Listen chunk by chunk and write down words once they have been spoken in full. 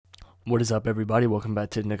What is up, everybody? Welcome back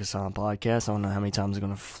to the Nick Asylum Podcast. I don't know how many times I'm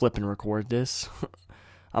going to flip and record this.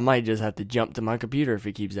 I might just have to jump to my computer if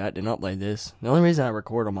it keeps acting up like this. The only reason I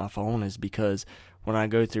record on my phone is because when I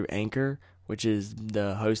go through Anchor, which is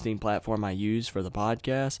the hosting platform I use for the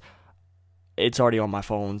podcast, it's already on my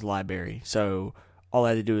phone's library. So all I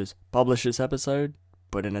had to do is publish this episode,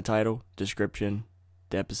 put in a title, description,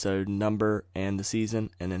 the episode number, and the season,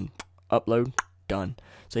 and then upload. Done.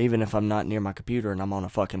 So even if I'm not near my computer and I'm on a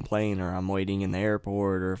fucking plane, or I'm waiting in the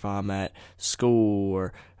airport, or if I'm at school,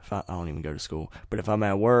 or if I don't even go to school, but if I'm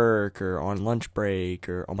at work or on lunch break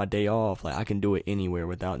or on my day off, like I can do it anywhere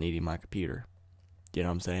without needing my computer. You know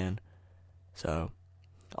what I'm saying? So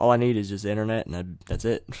all I need is just the internet, and that's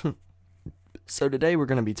it. So today we're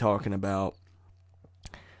going to be talking about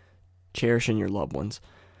cherishing your loved ones.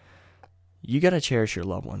 You gotta cherish your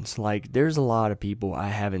loved ones. Like, there's a lot of people I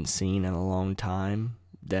haven't seen in a long time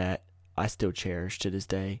that I still cherish to this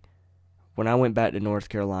day. When I went back to North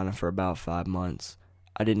Carolina for about 5 months,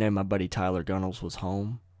 I didn't know my buddy Tyler Gunnels was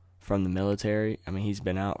home from the military. I mean, he's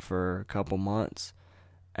been out for a couple months,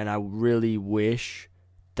 and I really wish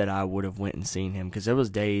that I would have went and seen him, because there was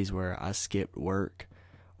days where I skipped work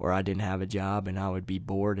or I didn't have a job and I would be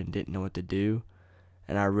bored and didn't know what to do,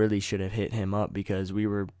 and I really should have hit him up because we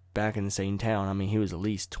were back in the same town. I mean, he was at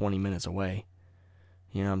least 20 minutes away.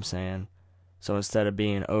 You know what I'm saying? So instead of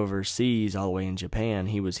being overseas all the way in Japan,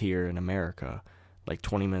 he was here in America, like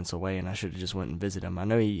 20 minutes away, and I should have just went and visited him. I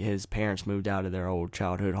know his parents moved out of their old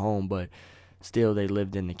childhood home, but still they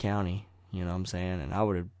lived in the county. You know what I'm saying? And I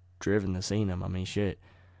would have driven to see him. I mean, shit.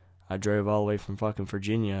 I drove all the way from fucking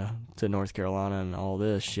Virginia to North Carolina and all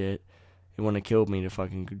this shit. It wouldn't have killed me to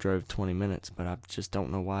fucking drove 20 minutes, but I just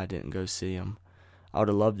don't know why I didn't go see him. I would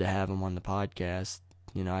have loved to have him on the podcast.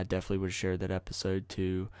 You know, I definitely would have shared that episode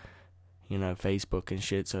to, Facebook and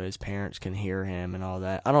shit, so his parents can hear him and all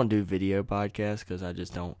that. I don't do video podcasts because I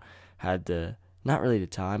just don't have not really the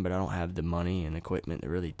time, but I don't have the money and equipment to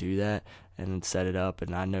really do that and set it up.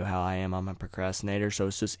 And I know how I am. I'm a procrastinator, so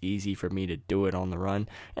it's just easy for me to do it on the run.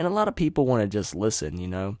 And a lot of people want to just listen,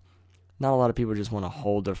 Not a lot of people just want to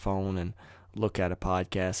hold their phone and look at a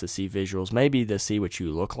podcast to see visuals. Maybe to see what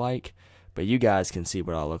you look like. But you guys can see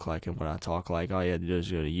what I look like and what I talk like. All you have to do is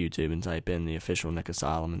go to YouTube and type in the official Nick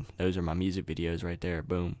Asylum, and those are my music videos right there.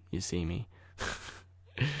 Boom, you see me.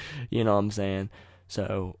 You know what I'm saying?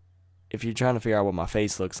 So, if you're trying to figure out what my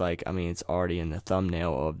face looks like, I mean, it's already in the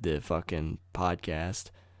thumbnail of the fucking podcast.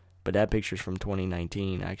 But that picture's from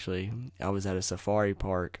 2019, actually. I was at a safari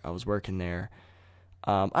park. I was working there.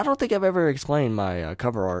 I don't think I've ever explained my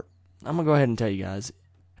cover art. I'm going to go ahead and tell you guys.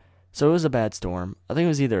 So it was a bad storm. I think it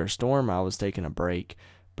was either a storm or I was taking a break.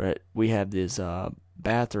 But we have this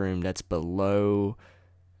bathroom that's below.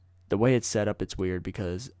 The way it's set up, it's weird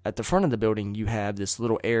because at the front of the building, you have this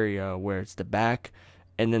little area where it's the back,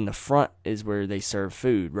 and then the front is where they serve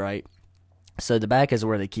food, right? So the back is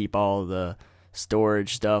where they keep all the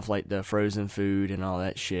storage stuff, like the frozen food and all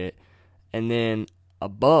that shit. And then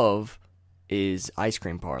above is ice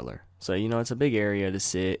cream parlor. So, it's a big area to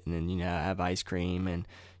sit, and then, have ice cream, and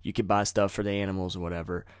you could buy stuff for the animals or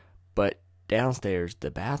whatever. But downstairs, the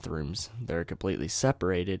bathrooms, they're completely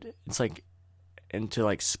separated. It's like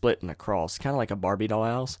split and across, kind of like a Barbie doll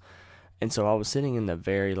house. And so I was sitting in the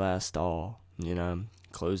very last stall,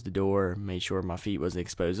 closed the door, made sure my feet wasn't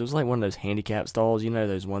exposed. It was like one of those handicap stalls,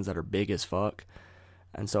 those ones that are big as fuck.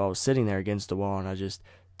 And so I was sitting there against the wall, and I just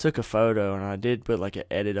took a photo, and I did put like an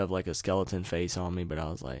edit of like a skeleton face on me, but I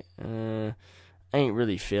was like, I ain't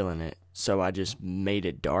really feeling it. So I just made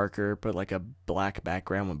it darker, put like a black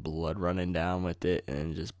background with blood running down with it,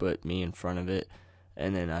 and just put me in front of it.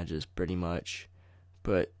 And then I just pretty much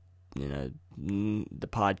put, the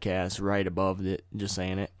podcast right above it, just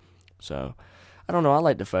saying it. So, I don't know, I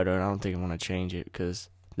like the photo, and I don't think I want to change it, because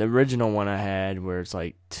the original one I had, where it's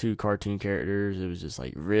like 2 cartoon characters, it was just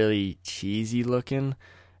like really cheesy looking.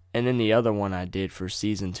 And then the other one I did for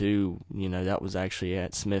season 2, that was actually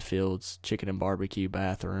at Smithfield's Chicken and Barbecue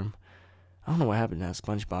bathroom. I don't know what happened to that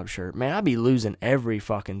SpongeBob shirt. Man, I be losing every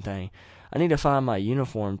fucking thing. I need to find my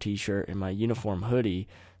uniform t-shirt and my uniform hoodie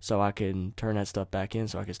so I can turn that stuff back in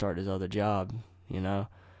so I can start this other job,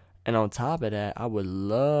 And on top of that, I would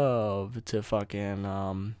love to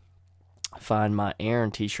fucking find my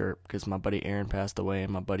Aaron t-shirt, because my buddy Aaron passed away,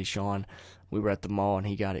 and my buddy Sean, we were at the mall and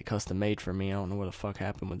he got it custom made for me. I don't know what the fuck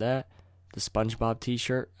happened with that. The SpongeBob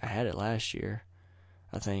t-shirt, I had it last year,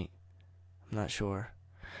 I think. I'm not sure.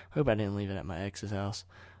 Hope I didn't leave it at my ex's house.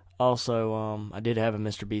 Also, I did have a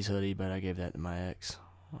Mr. Beast hoodie, but I gave that to my ex.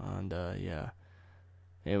 And yeah,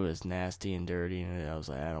 it was nasty and dirty, and I was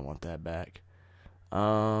like, I don't want that back.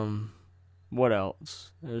 What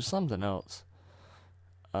else? There's something else.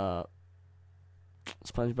 SpongeBob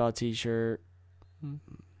t-shirt.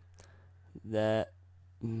 That.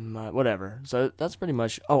 Whatever. So that's pretty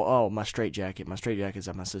much. Oh, my straight jacket. My straight jacket's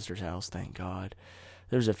at my sister's house. Thank God.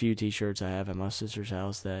 There's a few t-shirts I have at my sister's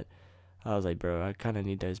house that I was like, bro, I kind of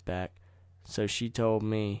need those back. So she told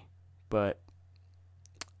me, but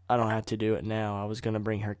I don't have to do it now. I was going to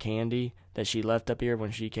bring her candy that she left up here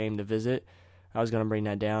when she came to visit. I was going to bring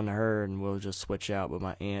that down to her and we'll just switch out. But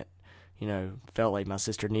my aunt, felt like my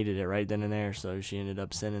sister needed it right then and there. So she ended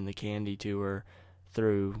up sending the candy to her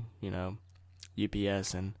through,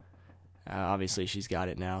 UPS. And obviously she's got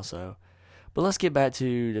it now. So, but let's get back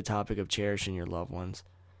to the topic of cherishing your loved ones.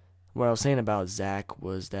 What I was saying about Zach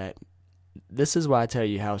was that this is why I tell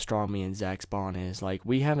you how strong me and Zach's bond is. Like,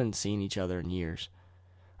 we haven't seen each other in years.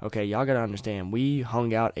 Okay, y'all gotta understand, we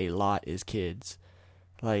hung out a lot as kids.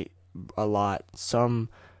 Like, a lot. Some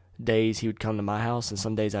days he would come to my house, and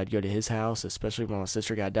some days I'd go to his house, especially when my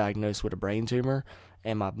sister got diagnosed with a brain tumor,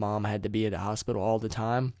 and my mom had to be at the hospital all the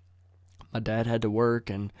time. My dad had to work,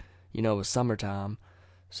 and, it was summertime.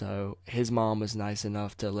 So his mom was nice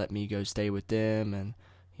enough to let me go stay with them, and,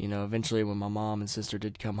 eventually when my mom and sister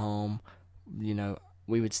did come home,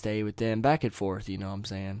 we would stay with them back and forth, you know what I'm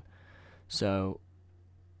saying? So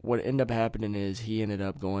what ended up happening is he ended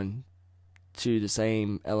up going to the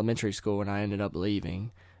same elementary school, and I ended up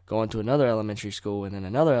leaving, going to another elementary school, and then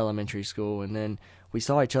another elementary school, and then we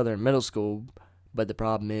saw each other in middle school, but the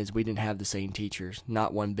problem is we didn't have the same teachers,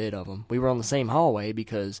 not one bit of them. We were on the same hallway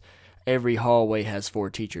because every hallway has 4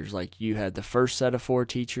 teachers. Like, you had the first set of 4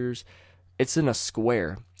 teachers. It's in a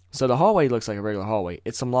square. So the hallway looks like a regular hallway.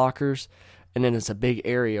 It's some lockers, and then it's a big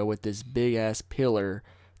area with this big-ass pillar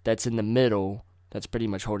that's in the middle that's pretty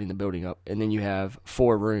much holding the building up. And then you have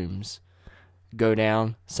 4 rooms. Go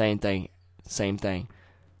down, same thing.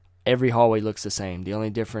 Every hallway looks the same. The only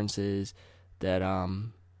difference is that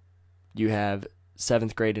you have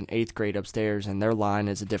 7th grade and 8th grade upstairs, and their line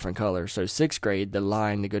is a different color. So 6th grade, the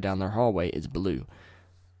line to go down their hallway is blue.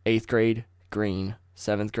 8th grade, green.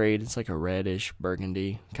 7th grade, it's like a reddish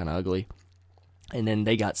burgundy, kind of ugly. And then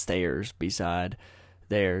they got stairs beside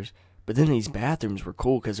theirs. But then these bathrooms were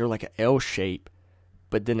cool because they're like an L shape,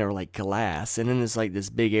 but then they're like glass. And then it's like this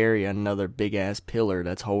big area, another big-ass pillar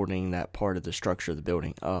that's holding that part of the structure of the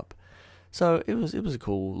building up. So it was a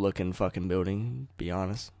cool-looking fucking building, to be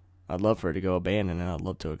honest. I'd love for it to go abandoned, and I'd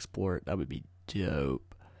love to explore it. That would be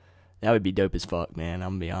dope. That would be dope as fuck, man.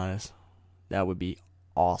 I'm going to be honest. That would be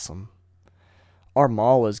awesome. Our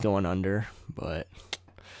mall is going under, but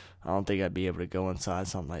I don't think I'd be able to go inside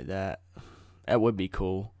something like that. That would be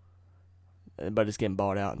cool. But it's getting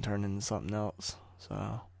bought out and turned into something else.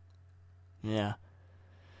 So, yeah.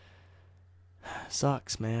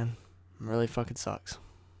 Sucks, man. Really fucking sucks.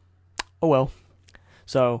 Oh well.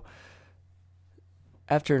 So,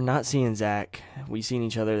 after not seeing Zach, we seen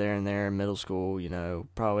each other there and there in middle school,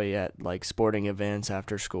 probably at like sporting events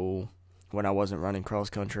after school when I wasn't running cross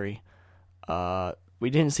country. We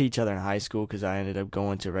didn't see each other in high school because I ended up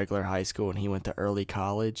going to regular high school and he went to early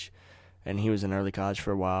college, and he was in early college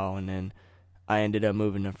for a while, and then I ended up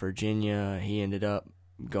moving to Virginia. He ended up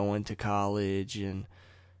going to college, and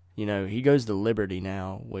he goes to Liberty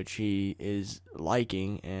now, which he is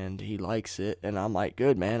liking, and he likes it, and I'm like,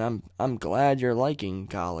 good, man, I'm glad you're liking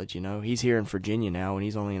college. He's here in Virginia now, and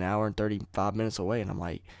he's only an hour and 35 minutes away, and I'm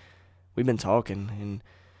like, we've been talking, and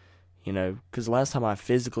because the last time I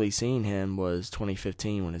physically seen him was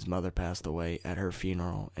 2015 when his mother passed away at her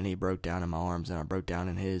funeral, and he broke down in my arms, and I broke down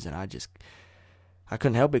in his, and I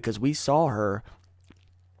couldn't help it because we saw her,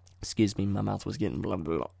 excuse me, my mouth was getting blah,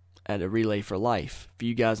 blah, blah, at a Relay for Life. If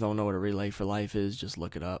you guys don't know what a Relay for Life is, just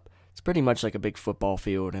look it up. It's pretty much like a big football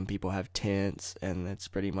field, and people have tents, and it's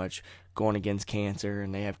pretty much going against cancer,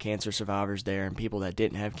 and they have cancer survivors there, and people that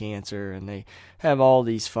didn't have cancer, and they have all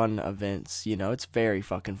these fun events. It's very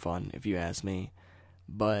fucking fun, if you ask me.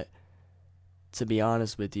 But to be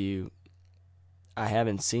honest with you, I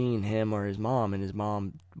haven't seen him or his mom, and his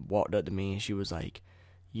mom walked up to me, and she was like,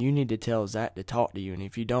 you need to tell Zach to talk to you, and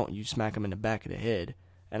if you don't, you smack him in the back of the head.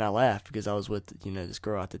 And I laughed because I was with, this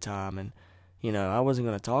girl at the time, and I wasn't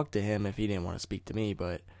going to talk to him if he didn't want to speak to me,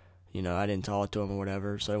 but, I didn't talk to him or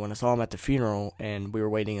whatever. So when I saw him at the funeral and we were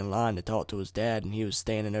waiting in line to talk to his dad, and he was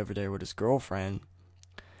standing over there with his girlfriend,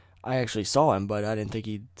 I actually saw him, but I didn't think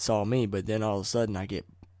he saw me. But then all of a sudden I get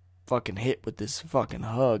fucking hit with this fucking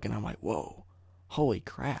hug, and I'm like, whoa, holy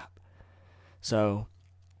crap. So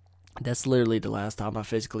that's literally the last time I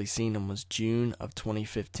physically seen him was June of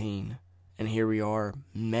 2015. And here we are,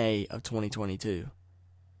 May of 2022.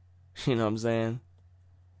 You know what I'm saying?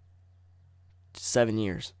 7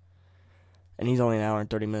 years. and he's only an hour and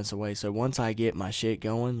 30 minutes away. So once I get my shit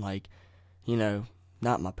going, like, you know,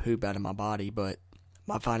 not my poop out of my body, but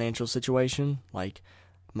my financial situation, like,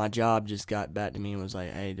 my job just got back to me and was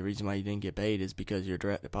like, hey, the reason why you didn't get paid is because your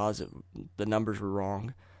direct deposit, the numbers were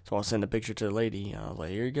wrong. So I'll send a picture to the lady, and I was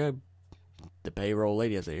like, here you go. The payroll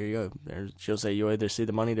lady, I was like, here you go. She'll say, you'll either see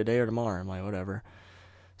the money today or tomorrow. I'm like, whatever.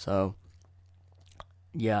 So,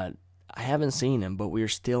 yeah, I haven't seen him, but we're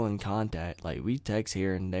still in contact. Like, we text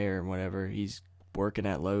here and there and whatever. He's working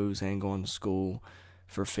at Lowe's and going to school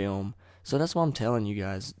for film. So that's what I'm telling you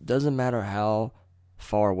guys. Doesn't matter how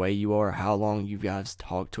far away you are, how long you guys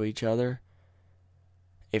talk to each other.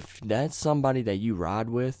 If that's somebody that you ride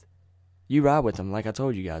with them. Like I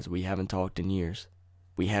told you guys, we haven't talked in years.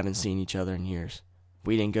 We haven't seen each other in years.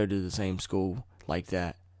 We didn't go to the same school like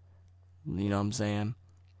that. You know what I'm saying?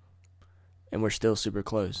 And we're still super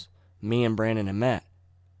close. Me and Brandon and Matt,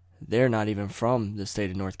 they're not even from the state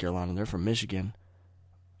of North Carolina. They're from Michigan.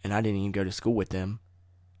 And I didn't even go to school with them.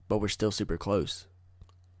 But we're still super close.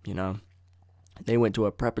 You know? They went to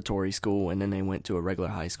a preparatory school and then they went to a regular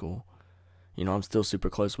high school. You know, I'm still super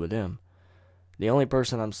close with them. The only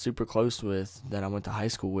person I'm super close with that I went to high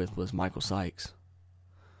school with was Michael Sykes.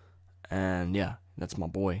 And yeah, that's my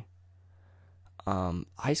boy.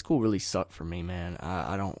 High school really sucked for me, man.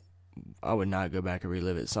 I would not go back and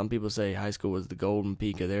relive it. Some people say high school was the golden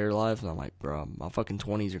peak of their life, and I'm like, bro, my fucking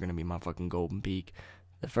 20s are going to be my fucking golden peak.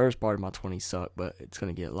 The first part of my 20s sucked, but it's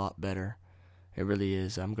going to get a lot better. It really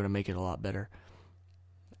is. I'm going to make it a lot better.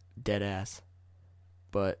 Dead ass.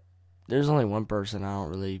 But there's only one person I don't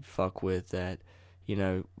really fuck with that, you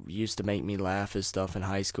know, used to make me laugh at stuff in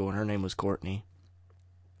high school, and her name was Courtney.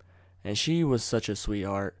 And she was such a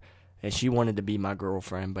sweetheart, and she wanted to be my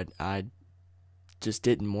girlfriend, but I just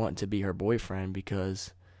didn't want to be her boyfriend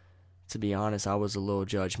because, to be honest, I was a little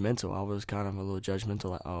judgmental. I was kind of a little judgmental,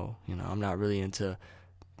 like, oh, you know, I'm not really into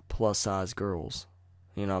plus-size girls.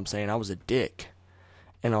 You know what I'm saying? I was a dick.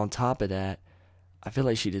 And on top of that, I feel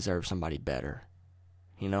like she deserved somebody better.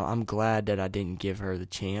 You know, I'm glad that I didn't give her the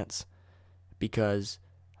chance because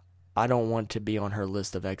I don't want to be on her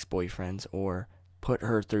list of ex-boyfriends or put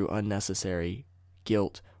her through unnecessary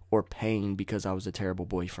guilt or pain because I was a terrible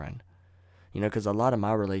boyfriend. You know, because a lot of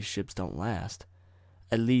my relationships don't last.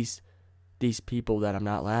 At least these people that I'm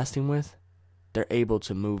not lasting with, they're able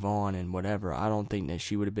to move on and whatever. I don't think that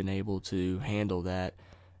she would have been able to handle that,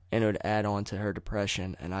 and it would add on to her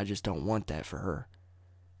depression, and I just don't want that for her.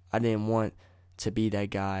 I didn't want to be that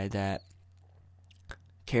guy that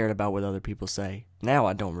cared about what other people say. Now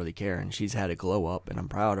I don't really care, and she's had a glow up, and I'm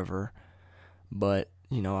proud of her. But,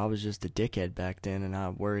 you know, I was just a dickhead back then, and I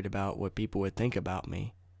worried about what people would think about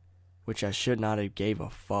me, which I should not have gave a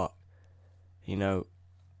fuck. You know,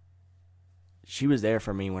 she was there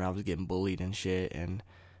for me when I was getting bullied and shit, and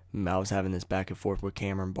I was having this back and forth with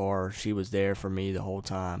Cameron Barr. She was there for me the whole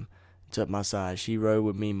time. Took my side. She rode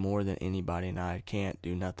with me more than anybody, and I can't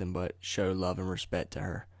do nothing but show love and respect to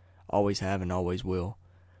her. Always have and always will.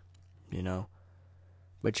 You know?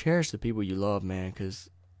 But cherish the people you love, man, because,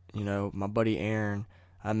 you know, my buddy Aaron,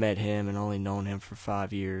 I met him and only known him for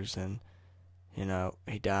 5 years, and, you know,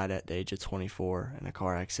 he died at the age of 24 in a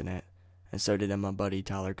car accident. And so did my buddy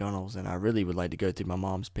Tyler Gunnels, and I really would like to go through my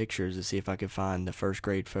mom's pictures to see if I could find the first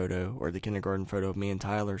grade photo or the kindergarten photo of me and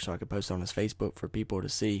Tyler so I could post it on his Facebook for people to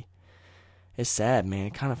see. It's sad, man.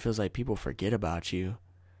 It kind of feels like people forget about you,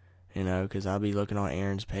 you know, because I'll be looking on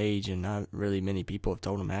Aaron's page and not really many people have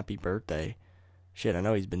told him happy birthday. Shit, I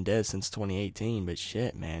know he's been dead since 2018, but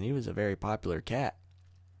shit, man, he was a very popular cat.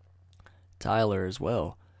 Tyler as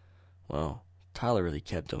well. Well, Tyler really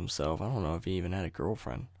kept to himself. I don't know if he even had a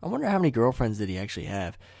girlfriend. I wonder how many girlfriends did he actually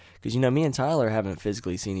have? Because, you know, me and Tyler haven't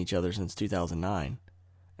physically seen each other since 2009.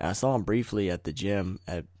 And I saw him briefly at the gym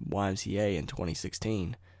at YMCA in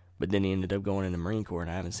 2016. But then he ended up going in the Marine Corps,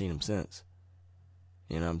 and I haven't seen him since.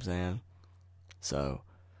 You know what I'm saying? So,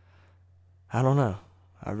 I don't know.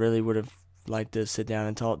 I really would have liked to sit down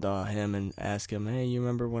and talk to him and ask him, hey, you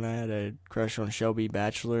remember when I had a crush on Shelby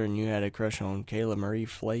Batchelor and you had a crush on Kayla Marie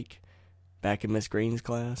Flake back in Miss Green's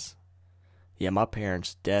class? Yeah, my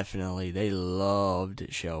parents definitely, they loved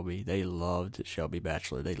Shelby. They loved Shelby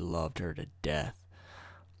Batchelor. They loved her to death.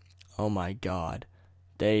 Oh, my God.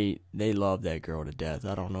 They love that girl to death.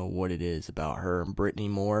 I don't know what it is about her and Brittany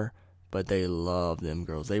Moore, but they love them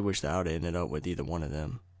girls. They wish that I would have ended up with either one of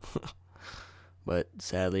them. But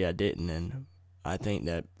sadly I didn't, and I think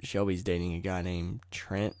that Shelby's dating a guy named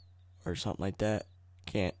Trent or something like that.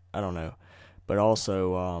 I don't know. But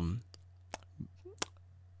also,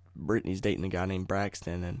 Brittany's dating a guy named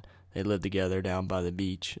Braxton, and they live together down by the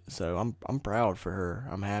beach. So I'm proud for her.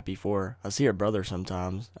 I'm happy for her. I see her brother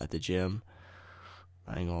sometimes at the gym.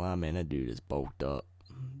 I ain't gonna lie, man, that dude is bulked up.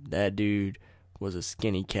 That dude was a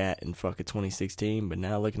skinny cat in fucking 2016, but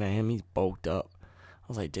now looking at him, he's bulked up. I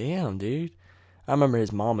was like, damn, dude. I remember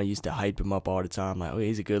his mama used to hype him up all the time, like, oh,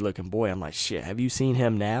 he's a good-looking boy. I'm like, shit, have you seen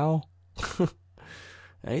him now?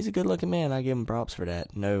 He's a good-looking man. I give him props for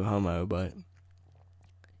that. No homo, but,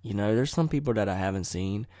 you know, there's some people that I haven't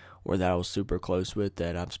seen or that I was super close with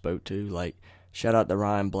that I've spoke to. Like, shout out to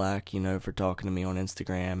Ryan Black, you know, for talking to me on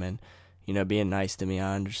Instagram and, you know, being nice to me.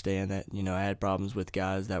 I understand that, you know, I had problems with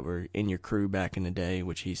guys that were in your crew back in the day,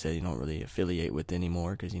 which he said you don't really affiliate with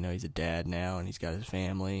anymore because, you know, he's a dad now and he's got his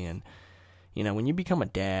family. And, you know, when you become a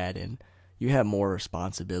dad and you have more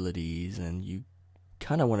responsibilities and you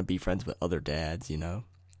kind of want to be friends with other dads, you know.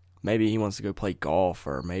 Maybe he wants to go play golf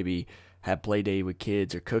or maybe have play day with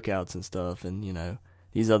kids or cookouts and stuff. And, you know,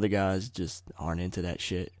 these other guys just aren't into that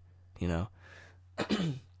shit, you know.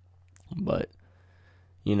 But,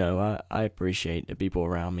 you know, I appreciate the people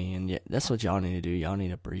around me. And yeah, that's what y'all need to do. Y'all need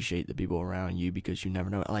to appreciate the people around you because you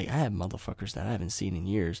never know. Like, I have motherfuckers that I haven't seen in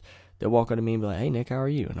years. They'll walk up to me and be like, hey, Nick, how are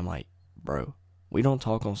you? And I'm like, bro, we don't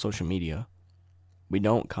talk on social media. We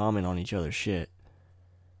don't comment on each other's shit.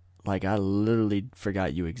 Like, I literally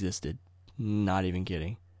forgot you existed. Not even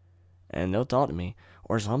kidding. And they'll talk to me.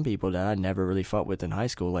 Or some people that I never really fought with in high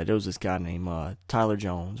school. Like, there was this guy named Tyler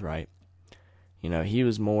Jones, right? You know, he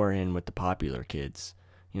was more in with the popular kids.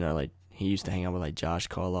 You know, like, he used to hang out with, like, Josh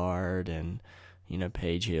Collard and, you know,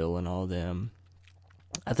 Paige Hill and all them.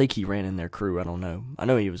 I think he ran in their crew. I don't know. I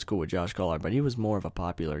know he was cool with Josh Collard, but he was more of a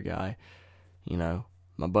popular guy. You know,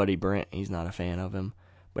 my buddy Brent, he's not a fan of him.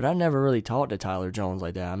 But I never really talked to Tyler Jones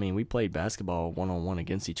like that. I mean, we played basketball one-on-one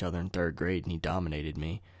against each other in 3rd grade, and he dominated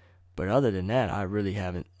me. But other than that, I really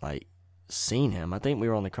haven't, like, seen him. I think we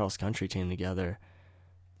were on the cross-country team together.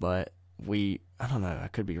 But I don't know, I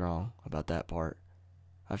could be wrong about that part.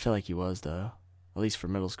 I feel like he was, though, at least for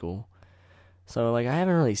middle school. So, like, I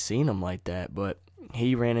haven't really seen him like that. But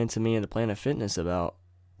he ran into me in the Planet Fitness about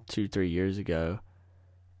 2-3 years ago.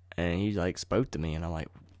 And he, like, spoke to me, and I'm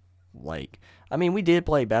like, I mean, we did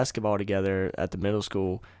play basketball together at the middle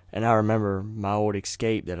school, and I remember my old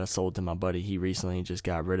Escape that I sold to my buddy. He recently just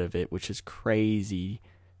got rid of it, which is crazy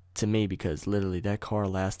to me because literally that car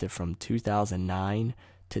lasted from 2009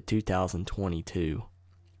 to 2022.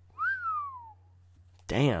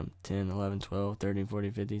 Damn, 10, 11, 12, 13,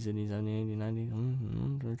 14, 15, 16, 17, 18,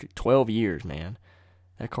 19, 12 years, man.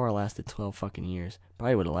 That car lasted 12 fucking years.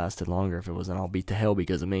 Probably would have lasted longer if it wasn't all beat to hell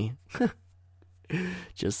because of me.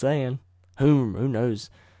 Just saying. Who knows?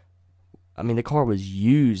 I mean, the car was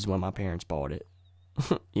used when my parents bought it.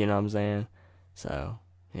 You know what I'm saying? So,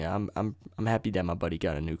 yeah, I'm happy that my buddy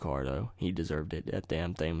got a new car though. He deserved it. That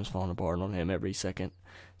damn thing was falling apart on him every second.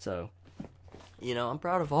 So, you know, I'm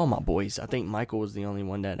proud of all my boys. I think Michael was the only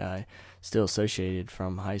one that I still associated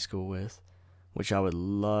from high school with, which I would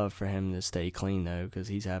love for him to stay clean though, because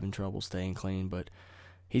he's having trouble staying clean. But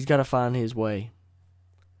he's got to find his way.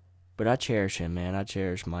 But I cherish him, man. I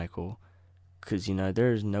cherish Michael. Because, you know,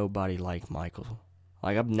 there's nobody like Michael.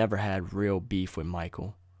 Like, I've never had real beef with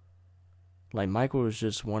Michael. Like, Michael is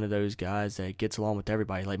just one of those guys that gets along with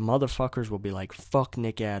everybody. Like, motherfuckers will be like, fuck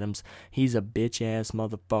Nick Adams. He's a bitch-ass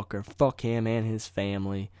motherfucker. Fuck him and his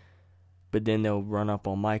family. But then they'll run up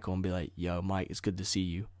on Michael and be like, yo, Mike, it's good to see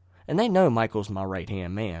you. And they know Michael's my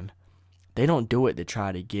right-hand man. They don't do it to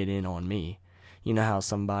try to get in on me. You know how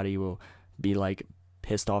somebody will be like,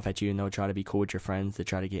 pissed off at you and they'll try to be cool with your friends to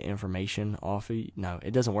try to get information off of you. No, it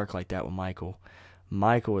doesn't work like that with Michael.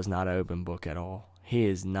 Michael is not an open book at all. He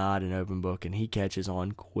is not an open book and he catches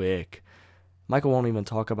on quick. Michael won't even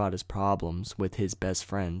talk about his problems with his best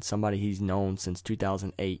friend, somebody he's known since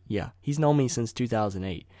 2008. Yeah, he's known me since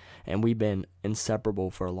 2008 and we've been inseparable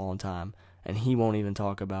for a long time and he won't even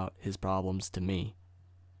talk about his problems to me.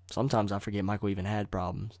 Sometimes I forget Michael even had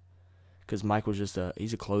problems because Michael's just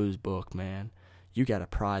he's a closed book, man. You gotta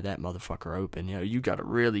pry that motherfucker open. You know, you gotta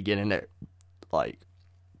really get in there. Like,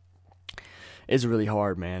 it's really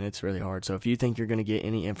hard, man. It's really hard. So if you think you're gonna get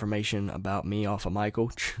any information about me off of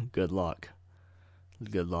Michael, good luck.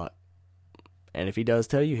 Good luck. And if he does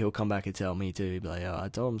tell you, he'll come back and tell me too. He'll be like, oh, I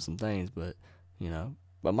told him some things, but, you know.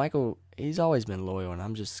 But Michael, he's always been loyal, and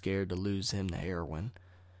I'm just scared to lose him to heroin.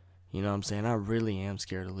 You know what I'm saying? I really am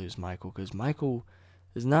scared to lose Michael, because Michael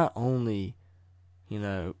is not only, you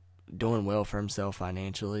know, doing well for himself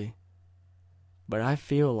financially, but I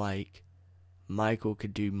feel like Michael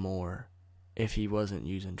could do more if he wasn't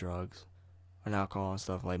using drugs and alcohol and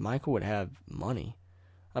stuff. Like, Michael would have money.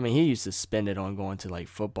 I mean, he used to spend it on going to, like,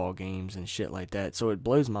 football games and shit like that. So it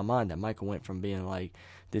blows my mind that Michael went from being, like,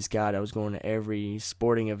 this guy that was going to every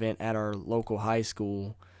sporting event at our local high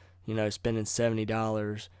school spending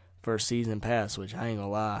 $70 for a season pass, which I ain't gonna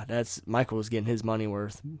lie, Michael was getting his money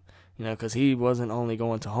worth, because he wasn't only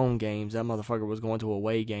going to home games, that motherfucker was going to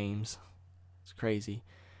away games. It's crazy.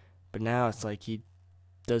 But now it's like he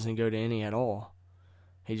doesn't go to any at all.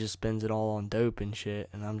 He just spends it all on dope and shit,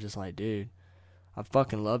 and I'm just like, dude, I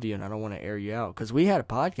fucking love you, and I don't want to air you out, because we had a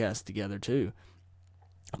podcast together too,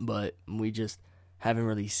 but we just haven't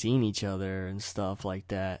really seen each other and stuff like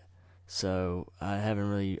that, so I haven't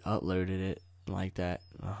really uploaded it like that.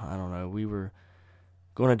 I don't know, we were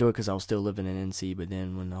going to do it because I was still living in NC, but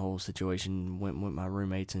then when the whole situation went with my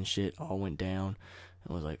roommates and shit all went down,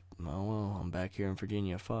 I was like, oh well, I'm back here in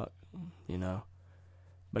Virginia, fuck,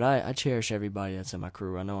 But I cherish everybody that's in my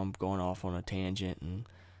crew. I know I'm going off on a tangent and,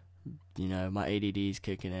 my ADD's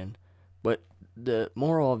kicking in. But the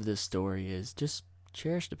moral of this story is just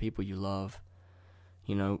cherish the people you love.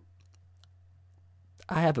 I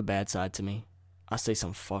have a bad side to me. I say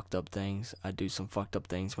some fucked up things. I do some fucked up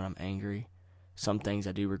things when I'm angry. Some things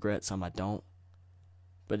I do regret, some I don't.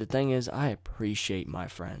 But the thing is, I appreciate my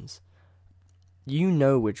friends. You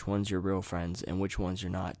know which ones you're real friends and which ones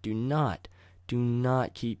you're not. Do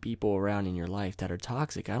not keep people around in your life that are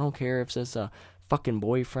toxic. I don't care if it's a fucking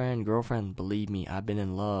boyfriend, girlfriend. Believe me, I've been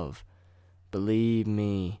in love. Believe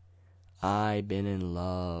me, I've been in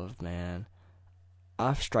love, man.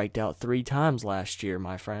 I've striked out 3 times last year,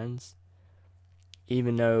 my friends.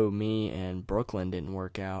 Even though me and Brooklyn didn't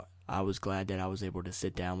work out, I was glad that I was able to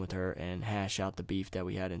sit down with her and hash out the beef that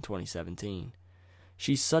we had in 2017.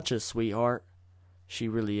 She's such a sweetheart. She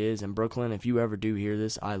really is. And Brooklyn, if you ever do hear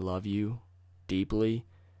this, I love you deeply.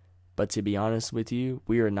 But to be honest with you,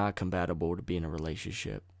 we are not compatible to be in a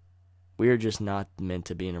relationship. We are just not meant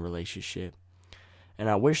to be in a relationship. And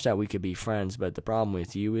I wish that we could be friends, but the problem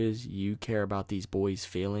with you is you care about these boys'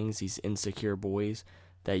 feelings, these insecure boys,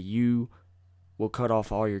 that you will cut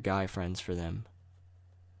off all your guy friends for them.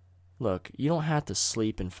 Look, you don't have to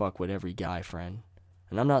sleep and fuck with every guy friend.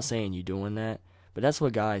 And I'm not saying you doing that, but that's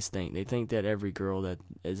what guys think. They think that every girl that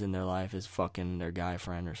is in their life is fucking their guy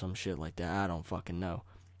friend or some shit like that. I don't fucking know.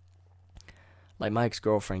 Like my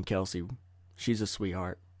ex-girlfriend, Kelsey, she's a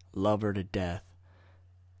sweetheart. Love her to death.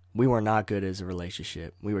 We were not good as a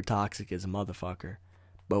relationship. We were toxic as a motherfucker.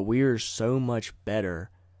 But we are so much better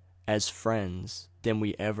as friends than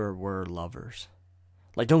we ever were lovers.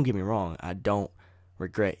 Like, don't get me wrong. I don't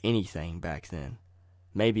regret anything back then.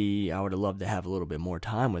 Maybe I would have loved to have a little bit more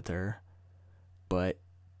time with her. But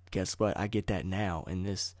guess what? I get that now in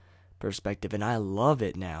this perspective. And I love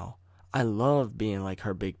it now. I love being like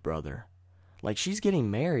her big brother. Like, she's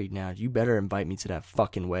getting married now. You better invite me to that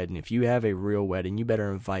fucking wedding. If you have a real wedding, you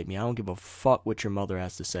better invite me. I don't give a fuck what your mother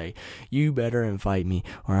has to say. You better invite me,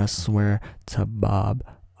 or I swear to Bob,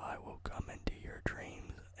 I will come into your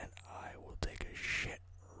dreams, and I will take a shit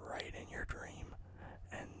right in your dream.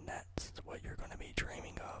 And that's what you're going to be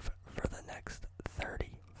dreaming of for the next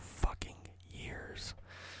 30 fucking years.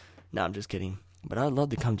 No, I'm just kidding. But I'd love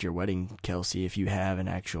to come to your wedding, Kelsey, if you have an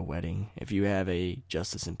actual wedding. If you have a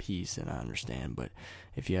justice and peace, then I understand. But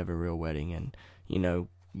if you have a real wedding and,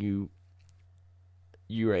 you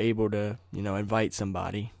are able to, invite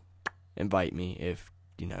somebody, invite me. If,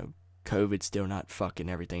 COVID's still not fucking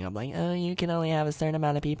everything. I'm like, oh, you can only have a certain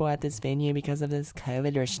amount of people at this venue because of this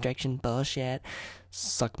COVID restriction bullshit.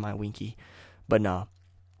 Suck my winky. But nah,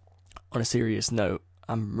 on a serious note,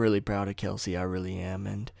 I'm really proud of Kelsey. I really am.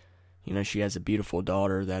 And she has a beautiful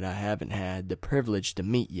daughter that I haven't had the privilege to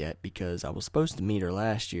meet yet because I was supposed to meet her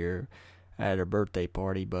last year at her birthday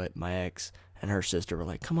party, but my ex and her sister were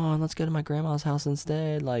like, come on, let's go to my grandma's house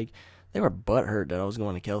instead. Like, they were butthurt that I was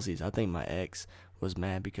going to Kelsey's. I think my ex was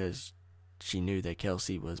mad because she knew that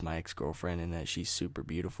Kelsey was my ex-girlfriend and that she's super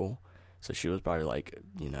beautiful. So she was probably like,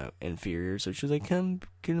 inferior. So she was like, come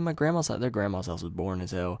to my grandma's house. Their grandma's house was boring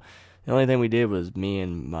as hell. The only thing we did was me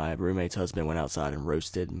and my roommate's husband went outside and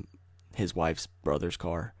roasted his wife's brother's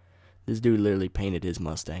car. This dude literally painted his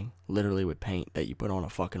Mustang, literally with paint that you put on a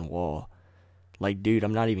fucking wall. Like, dude,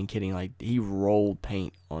 I'm not even kidding. Like, he rolled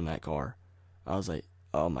paint on that car. I was like,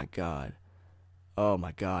 oh my god,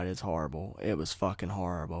 it's horrible. It was fucking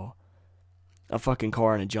horrible. A fucking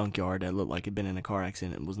car in a junkyard that looked like it'd been in a car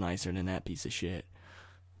accident was nicer than that piece of shit.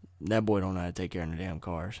 That boy don't know how to take care of the damn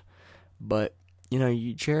cars. But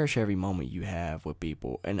you cherish every moment you have with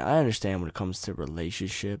people. And I understand when it comes to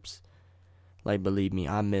relationships. Like, believe me,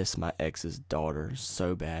 I miss my ex's daughter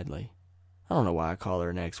so badly. I don't know why I call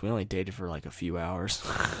her an ex. We only dated for like a few hours.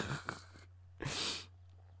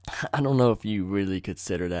 I don't know if you really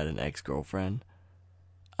consider that an ex-girlfriend.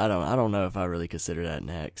 I don't know if I really consider that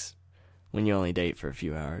an ex when you only date for a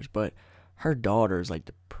few hours. But her daughter is like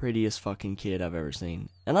the prettiest fucking kid I've ever seen.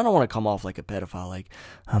 And I don't want to come off like a pedophile, like,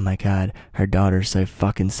 oh my god, her daughter's so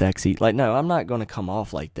fucking sexy. Like, no, I'm not going to come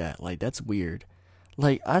off like that. Like, that's weird.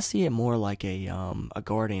 Like, I see it more like a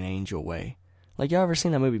guardian angel way. Like, y'all ever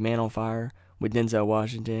seen that movie Man on Fire with Denzel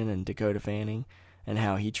Washington and Dakota Fanning and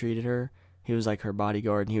how he treated her? He was like her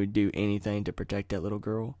bodyguard and he would do anything to protect that little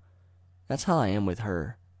girl. That's how I am with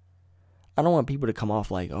her. I don't want people to come off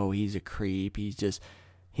like, oh, he's a creep,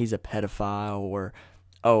 he's a pedophile, or,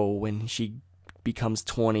 oh, when she becomes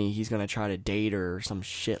 20, he's going to try to date her or some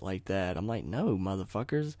shit like that. I'm like, no,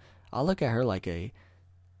 motherfuckers. I look at her like a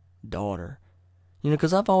daughter. You know,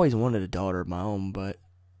 because I've always wanted a daughter of my own, but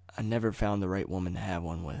I never found the right woman to have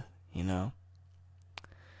one with, you know?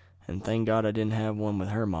 And thank God I didn't have one with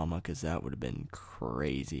her mama, because that would have been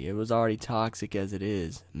crazy. It was already toxic as it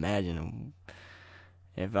is. Imagine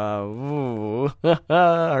if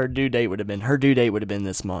her due date would have been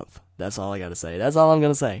this month. That's all I got to say. That's all I'm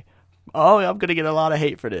going to say. Oh, I'm going to get a lot of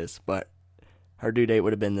hate for this, but her due date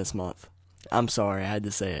would have been this month. I'm sorry, I had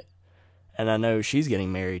to say it. And I know she's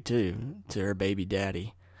getting married, too, to her baby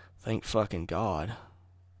daddy. Thank fucking God.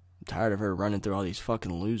 I'm tired of her running through all these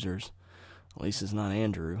fucking losers. At least it's not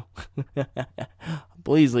Andrew.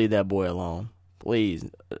 Please leave that boy alone. Please.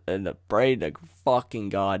 And pray to fucking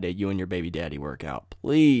God that you and your baby daddy work out.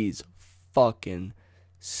 Please fucking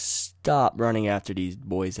stop running after these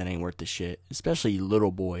boys that ain't worth the shit. Especially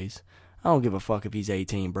little boys. I don't give a fuck if he's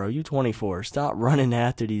 18, bro. You 24. Stop running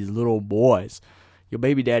after these little boys. Your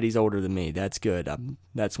baby daddy's older than me. That's good.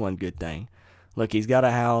 That's one good thing. Look, he's got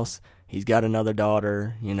a house. He's got another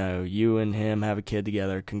daughter. You know, you and him have a kid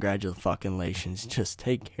together. Congratulations. Just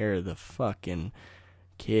take care of the fucking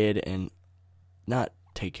kid, and not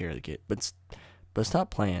take care of the kid, but stop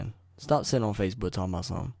playing. Stop sitting on Facebook talking about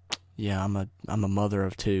something. Yeah, I'm a mother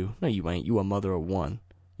of 2. No, you ain't. You a mother of 1.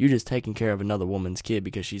 You just taking care of another woman's kid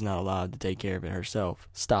because she's not allowed to take care of it herself.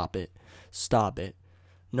 Stop it. Stop it.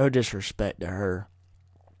 No disrespect to her.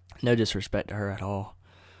 No disrespect to her at all.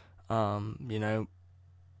 You know,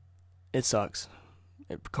 it sucks.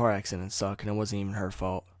 Car accidents suck, and it wasn't even her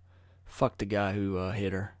fault. Fuck the guy who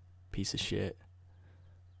hit her. Piece of shit.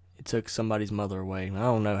 It took somebody's mother away. I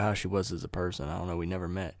don't know how she was as a person. I don't know. We never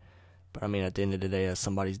met. But, I mean, at the end of the day, that's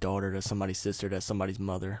somebody's daughter, that's somebody's sister, that's somebody's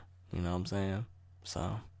mother. You know what I'm saying?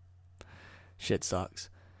 So, shit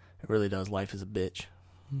sucks. It really does. Life is a bitch.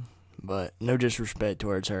 But no disrespect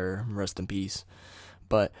towards her. Rest in peace.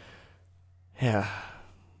 But, yeah,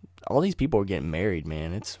 all these people are getting married,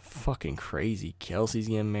 man. It's fucking crazy. Kelsey's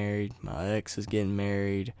getting married. My ex is getting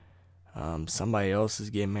married. Somebody else is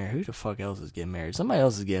getting married. Who the fuck else is getting married? Somebody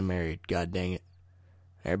else is getting married. God dang it.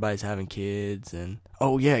 Everybody's having kids. And,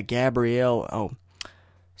 oh, yeah, Gabrielle. Oh,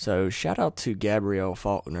 so shout out to Gabrielle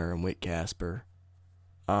Faulkner and Whit Casper.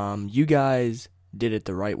 You guys did it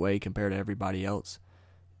the right way compared to everybody else.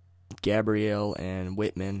 Gabrielle and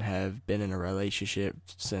Whitman have been in a relationship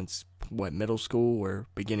since, middle school or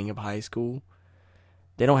beginning of high school.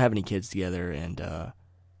 They don't have any kids together, and,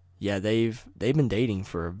 yeah, they've been dating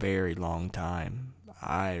for a very long time.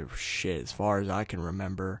 As far as I can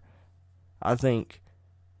remember, I think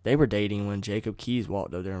they were dating when Jacob Keys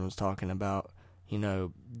walked up there and was talking about, you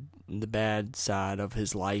know, the bad side of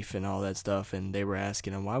his life and all that stuff, and they were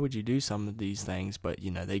asking him, why would you do some of these things? But,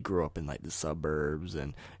 you know, they grew up in, like, the suburbs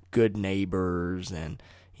and good neighbors and,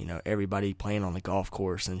 you know, everybody playing on the golf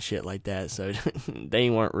course and shit like that, so they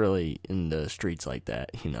weren't really in the streets like that,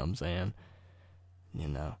 you know what I'm saying? You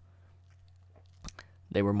know.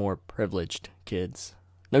 They were more privileged kids.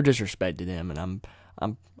 No disrespect to them, and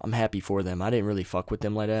I'm happy for them. I didn't really fuck with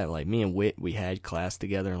them like that. Like, me and Whit, we had class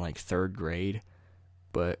together in, like, 3rd grade,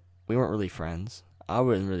 but we weren't really friends. I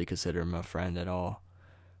wouldn't really consider him a friend at all,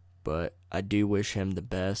 but I do wish him the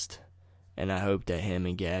best, and I hope that him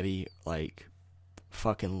and Gabby, like,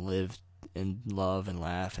 fucking live and love and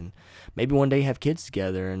laugh, and maybe one day have kids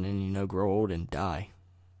together, and then, you know, grow old and die.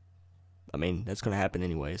 I mean, that's gonna happen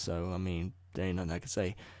anyway, so, I mean, there ain't nothing I can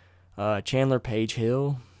say. Chandler Page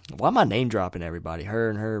Hill. Why am I name dropping everybody? Her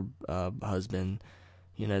and her husband,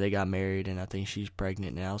 you know, they got married, and I think she's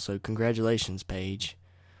pregnant now. So congratulations, Paige.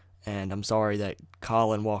 And I'm sorry that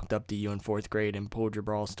Colin walked up to you in 4th grade and pulled your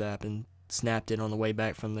bra strap and snapped it on the way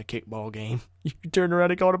back from the kickball game. You turned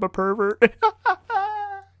around and called him a pervert.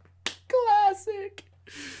 Classic.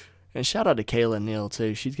 And shout out to Kayla Neal,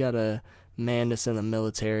 too. She's got a man that's in the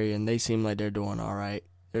military, and they seem like they're doing all right.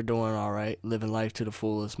 They're doing all right, living life to the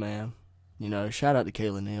fullest, man. You know, shout out to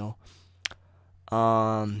Kayla Neal.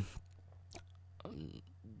 I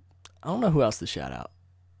don't know who else to shout out.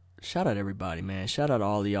 Shout out everybody, man. Shout out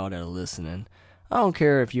all of y'all that are listening. I don't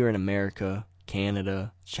care if you're in America,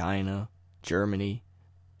 Canada, China, Germany,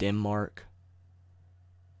 Denmark,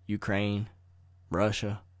 Ukraine,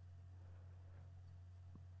 Russia.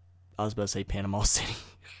 I was about to say Panama City.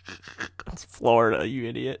 That's Florida, you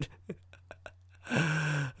idiot.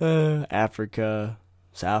 Africa,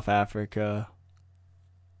 South Africa.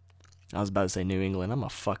 I was about to say New England. I'm a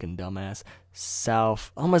fucking dumbass. I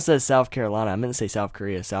almost said South Carolina. I meant to say South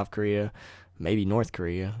Korea. South Korea, maybe North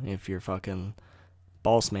Korea, if your fucking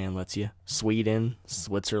boss man lets you. Sweden,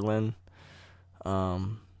 Switzerland. I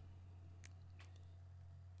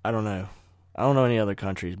don't know. I don't know any other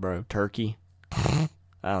countries, bro. Turkey. I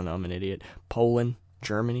don't know. I'm an idiot. Poland,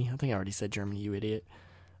 Germany. I think I already said Germany, you idiot.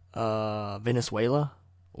 Venezuela.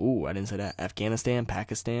 Ooh, I didn't say that. Afghanistan,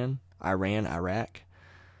 Pakistan, Iran, Iraq.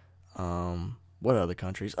 What other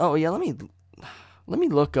countries? Oh yeah, let me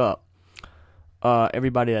look up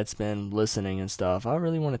everybody that's been listening and stuff. I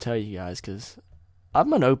really want to tell you guys because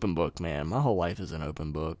I'm an open book, man. My whole life is an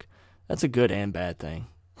open book. That's a good and bad thing.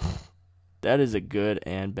 That is a good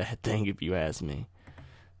and bad thing if you ask me.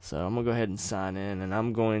 So I'm going to go ahead and sign in, and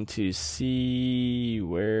I'm going to see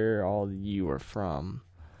where all of you are from.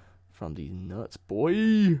 From these nuts,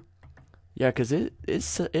 boy. Yeah, because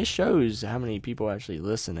it shows how many people are actually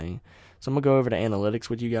listening. So I'm going to go over to analytics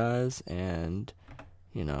with you guys, and,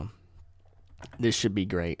 this should be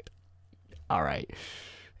great. All right.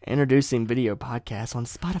 Introducing video podcasts on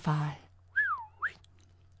Spotify.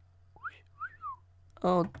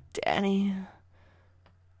 Oh, Danny.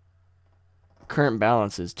 Current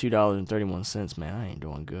balance is $2.31, man. I ain't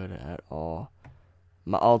doing good at all.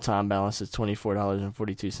 My all-time balance is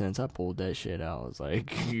 $24.42. I pulled that shit out. I was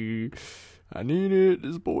like, I need it.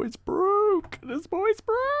 This boy's broke. You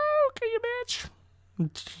bitch.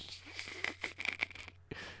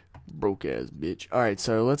 Broke ass bitch. Alright,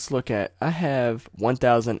 so let's look at, I have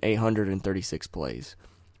 1,836 plays.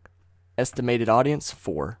 Estimated audience,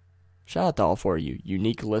 4. Shout out to all 4 of you.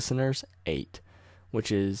 Unique listeners, 8.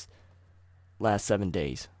 Which is last 7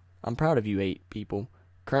 days. I'm proud of you 8 people.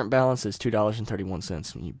 Current balance is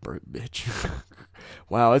 $2.31. You broke bitch.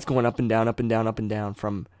 Wow, it's going up and down, up and down, up and down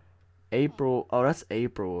from April. Oh, that's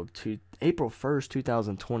April 1st,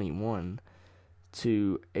 2021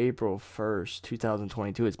 to April 1st,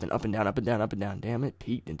 2022. It's been up and down, up and down, up and down. Damn, it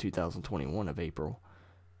peaked in 2021 of April.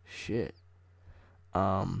 Shit.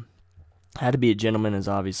 How to Be a Gentleman is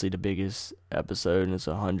obviously the biggest episode, and it's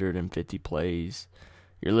 150 plays.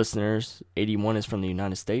 Your listeners, 81 is from the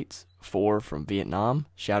United States, 4 from Vietnam.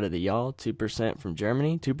 Shout out to y'all. 2% from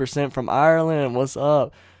Germany, 2% from Ireland. What's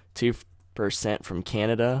up? 2% from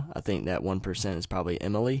Canada. I think that 1% is probably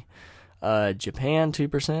Emily. Japan,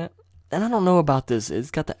 2%. And I don't know about this.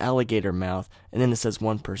 It's got the alligator mouth, and then it says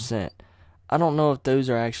 1%. I don't know if those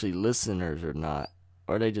are actually listeners or not,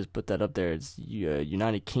 or they just put that up there. It's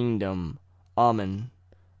United Kingdom, Oman,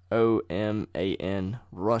 Oman,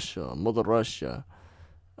 Russia, Mother Russia.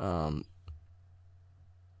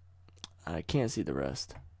 I can't see the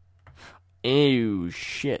rest. Ew,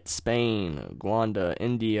 shit. Spain, Rwanda,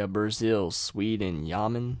 India, Brazil, Sweden,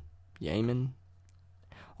 Yemen,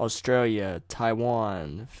 Australia,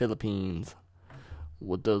 Taiwan, Philippines.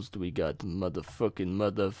 What else do we got?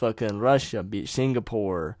 Motherfucking Russia,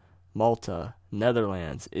 Singapore, Malta,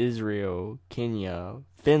 Netherlands, Israel, Kenya,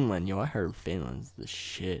 Finland. Yo, I heard Finland's the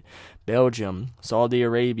shit. Belgium, Saudi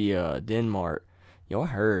Arabia, Denmark. Yo, I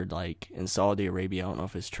heard, in Saudi Arabia, I don't know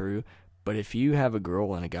if it's true, but if you have a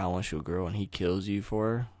girl and a guy wants you a girl and he kills you for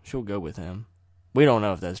her, she'll go with him. We don't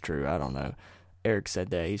know if that's true. I don't know. Eric said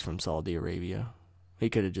that. He's from Saudi Arabia. He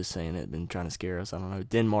could have just saying it, been trying to scare us. I don't know.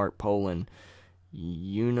 Denmark, Poland,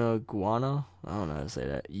 Unaguana. I don't know how to say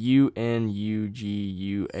that. Unuguay.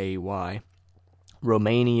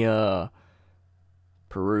 Romania,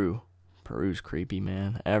 Peru. Peru's creepy,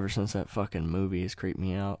 man. Ever since that fucking movie has creeped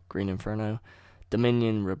me out. Green Inferno.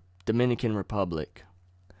 Dominican Republic,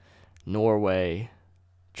 Norway,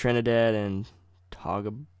 Trinidad and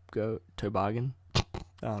Tobago,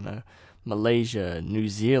 I don't know, Malaysia, New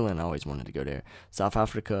Zealand, I always wanted to go there, South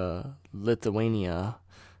Africa, Lithuania,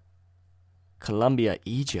 Colombia,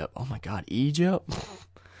 Egypt. Oh my God, Egypt.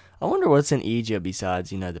 I wonder what's in Egypt besides,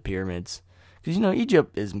 the pyramids. Because,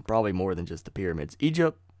 Egypt is probably more than just the pyramids.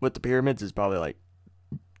 Egypt with the pyramids is probably like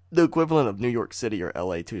the equivalent of New York City or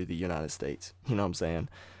LA to the United States. You know what I'm saying?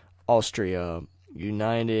 Austria,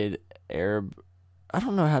 United Arab, I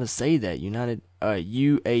don't know how to say that.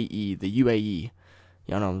 UAE, the UAE.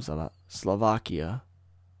 Y'all know what I'm talking about. Slovakia.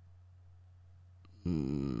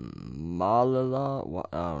 Malala,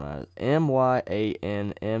 I don't know.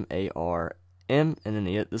 Myanmar. And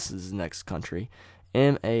then this is the next country.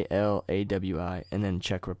 Malawi, and then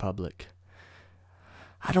Czech Republic.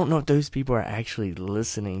 I don't know if those people are actually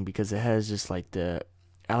listening because it has just the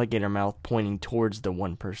alligator mouth pointing towards the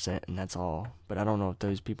 1%, and that's all. But I don't know if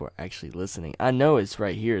those people are actually listening. I know it's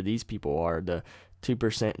right here. These people are the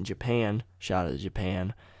 2% in Japan. Shout out to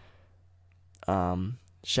Japan.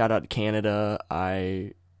 Shout out to Canada.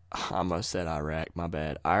 I almost said Iraq. My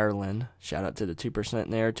bad. Ireland. Shout out to the 2%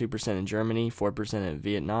 there. 2% in Germany. 4% in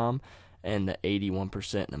Vietnam. And the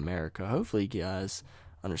 81% in America. Hopefully you guys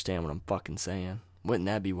understand what I'm fucking saying. Wouldn't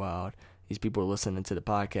that be wild? These people are listening to the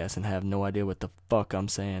podcast and have no idea what the fuck I'm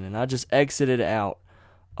saying. And I just exited out.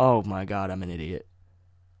 Oh my god, I'm an idiot.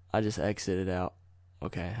 I just exited out.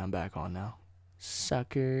 Okay, I'm back on now.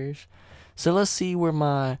 Suckers. So let's see where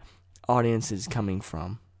my audience is coming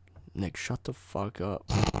from. Nick, shut the fuck up.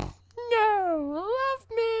 No, love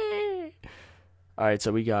me. Alright,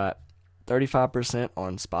 so we got 35%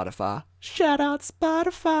 on Spotify. Shout out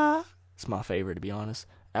Spotify. It's my favorite, to be honest.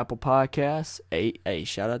 Apple Podcasts. Hey,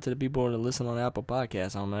 shout out to the people that listen on Apple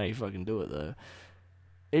Podcasts. I don't know how you fucking do it, though.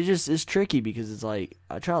 It's tricky because it's like,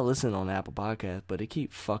 I try to listen on Apple Podcasts, but it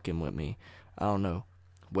keep fucking with me. I don't know.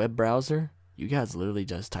 Web browser? You guys literally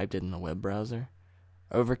just typed it in the web browser?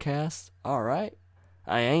 Overcast? Alright.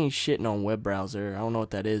 I ain't shitting on web browser. I don't know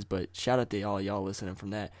what that is, but shout out to all y'all listening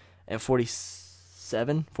from that. And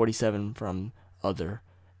 47 from other.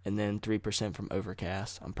 And then 3% from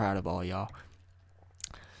Overcast. I'm proud of all y'all.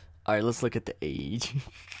 Alright, let's look at the age.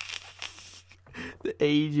 The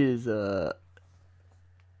age is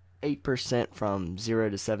 8% from 0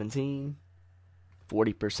 to 17.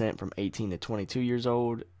 40% from 18 to 22 years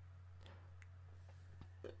old.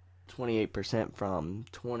 28% from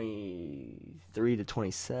 23 to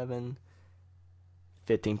 27.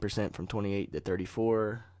 15% from 28 to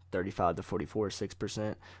 34. 35 to 44,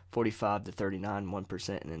 6%. 45 to 39,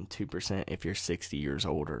 1%. And then 2% if you're 60 years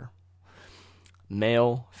older.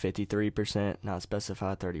 Male, 53%. Not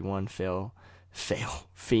specified, 31. Female,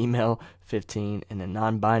 15. And then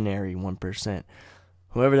non-binary, 1%.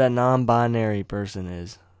 Whoever that non-binary person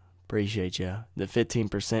is, appreciate you. The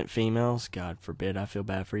 15% females, God forbid, I feel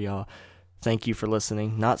bad for y'all. Thank you for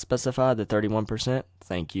listening. Not specified, the 31%,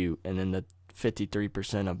 thank you. And then the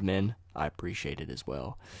 53% of men, I appreciate it as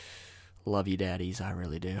well. Love you, daddies, I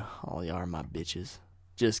really do. All y'all are my bitches.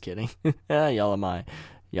 Just kidding. Y'all are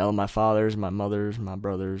my fathers, my mothers, my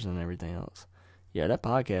brothers, and everything else. Yeah, that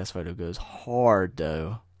podcast photo goes hard,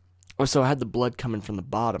 though. Oh, so I had the blood coming from the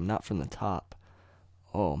bottom, not from the top.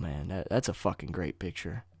 Oh, man, that's a fucking great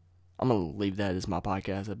picture. I'm going to leave that as my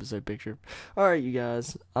podcast episode picture. Alright, you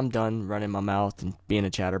guys, I'm done running my mouth and being a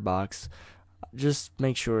chatterbox. Just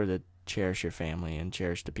make sure that cherish your family and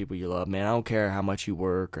cherish the people you love, man. I don't care how much you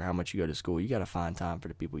work or how much you go to school. You got to find time for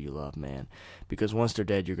the people you love, man. Because once they're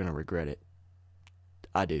dead, you're going to regret it.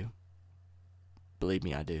 I do. Believe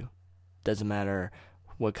me, I do. Doesn't matter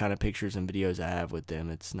what kind of pictures and videos I have with them.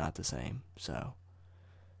 It's not the same. So,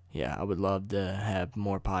 yeah, I would love to have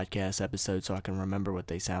more podcast episodes so I can remember what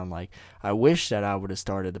they sound like. I wish that I would have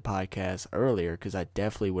started the podcast earlier because I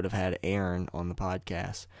definitely would have had Aaron on the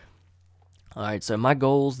podcast. All right, so my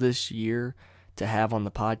goals this year to have on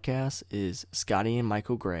the podcast is Scotty and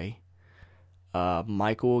Michael Gray.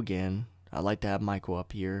 Michael again. I'd like to have Michael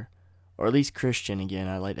up here. Or at least Christian again.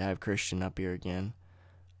 I'd like to have Christian up here again.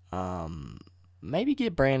 Maybe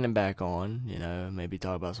get Brandon back on. You know, maybe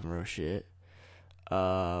talk about some real shit.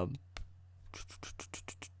 Me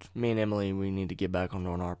and Emily, we need to get back on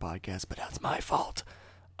our podcast, but that's my fault.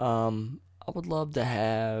 I would love to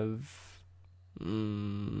have...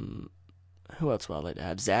 who else would I like to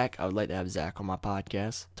have? Zach. I would like to have Zach on my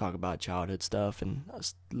podcast. Talk about childhood stuff and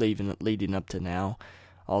leading up to now.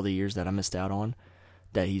 All the years that I missed out on.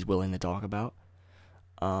 That he's willing to talk about.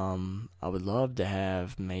 I would love to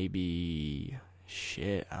have maybe...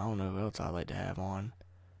 Shit, I don't know who else I'd like to have on.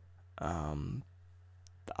 I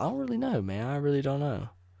don't really know, man. I really don't know.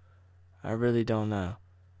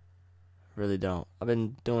 Really don't. I've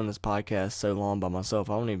been doing this podcast so long by myself,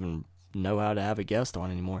 I don't even know how to have a guest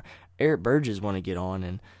on anymore. Eric Burgess want to get on,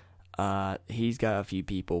 and he's got a few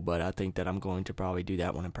people, but I think that I'm going to probably do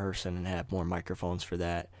that one in person and have more microphones for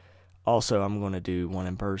that. Also, I'm going to do one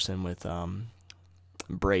in person with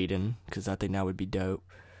Braden, because I think that would be dope.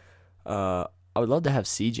 I would love to have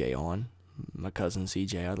CJ on, my cousin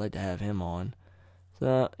CJ. I'd like to have him on.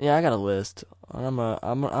 So, yeah, I got a list.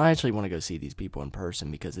 I actually want to go see these people in person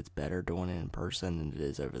because it's better doing it in person than it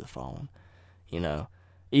is over the phone. You know,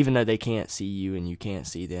 even though they can't see you and you can't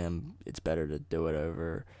see them, it's better to do it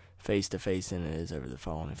over face-to-face than it is over the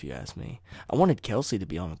phone, if you ask me. I wanted Kelsey to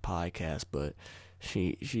be on the podcast, but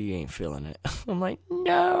she ain't feeling it. I'm like,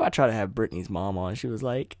 no. I tried to have Brittany's mom on. She was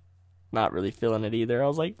like, not really feeling it either. I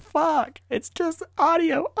was like, fuck, it's just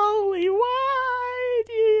audio only. Why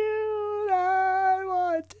do you not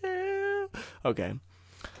want Okay.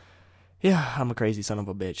 Yeah, I'm a crazy son of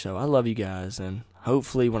a bitch, so I love you guys, and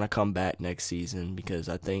hopefully when I come back next season, because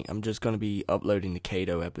I think I'm just going to be uploading the Cade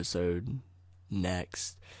episode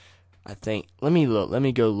next. I think, let me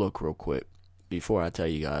go look real quick before I tell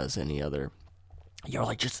you guys any other. You're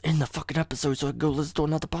like, just end the fucking episode so I can go listen to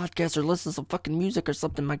another podcast or listen to some fucking music or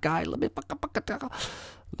something, my guy. Let me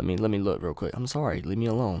look real quick. I'm sorry, leave me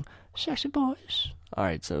alone. Sexy boys.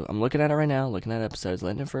 Alright, so I'm looking at it right now, looking at episodes,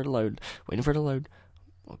 waiting for it to load.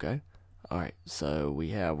 Okay. Alright, so we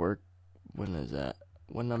have, when is that?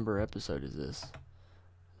 What number episode is this?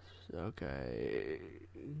 Okay.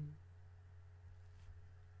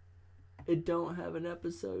 It don't have an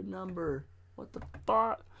episode number. What the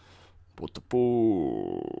fuck?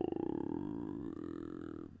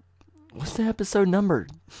 What's the episode number?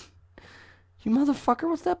 You motherfucker,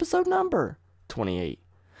 what's the episode number? 28.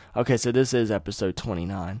 Okay, so this is episode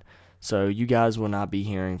 29. So you guys will not be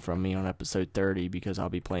hearing from me on episode 30 because I'll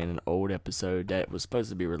be playing an old episode that was supposed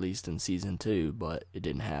to be released in season 2, but it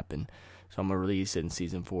didn't happen. So I'm going to release it in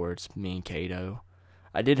season 4. It's me and Cade.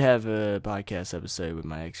 I did have a podcast episode with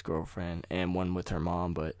my ex-girlfriend and one with her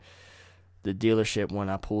mom, but the dealership one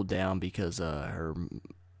I pulled down because I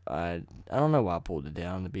don't know why I pulled it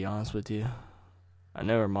down, to be honest with you. I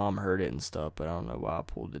know her mom heard it and stuff, but I don't know why I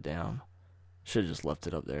pulled it down. Should have just left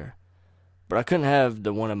it up there. But I couldn't have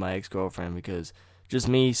the one of my ex-girlfriend because just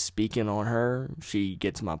me speaking on her, she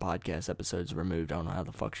gets my podcast episodes removed. I don't know how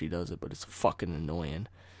the fuck she does it, but it's fucking annoying.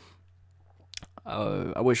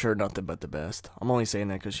 I wish her nothing but the best. I'm only saying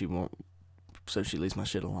that because she won't, so she leaves my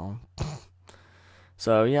shit alone.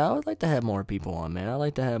 So, yeah, I would like to have more people on, man. I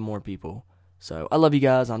like to have more people. So, I love you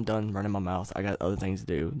guys. I'm done running my mouth. I got other things to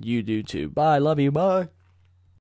do. You do too. Bye. Love you. Bye.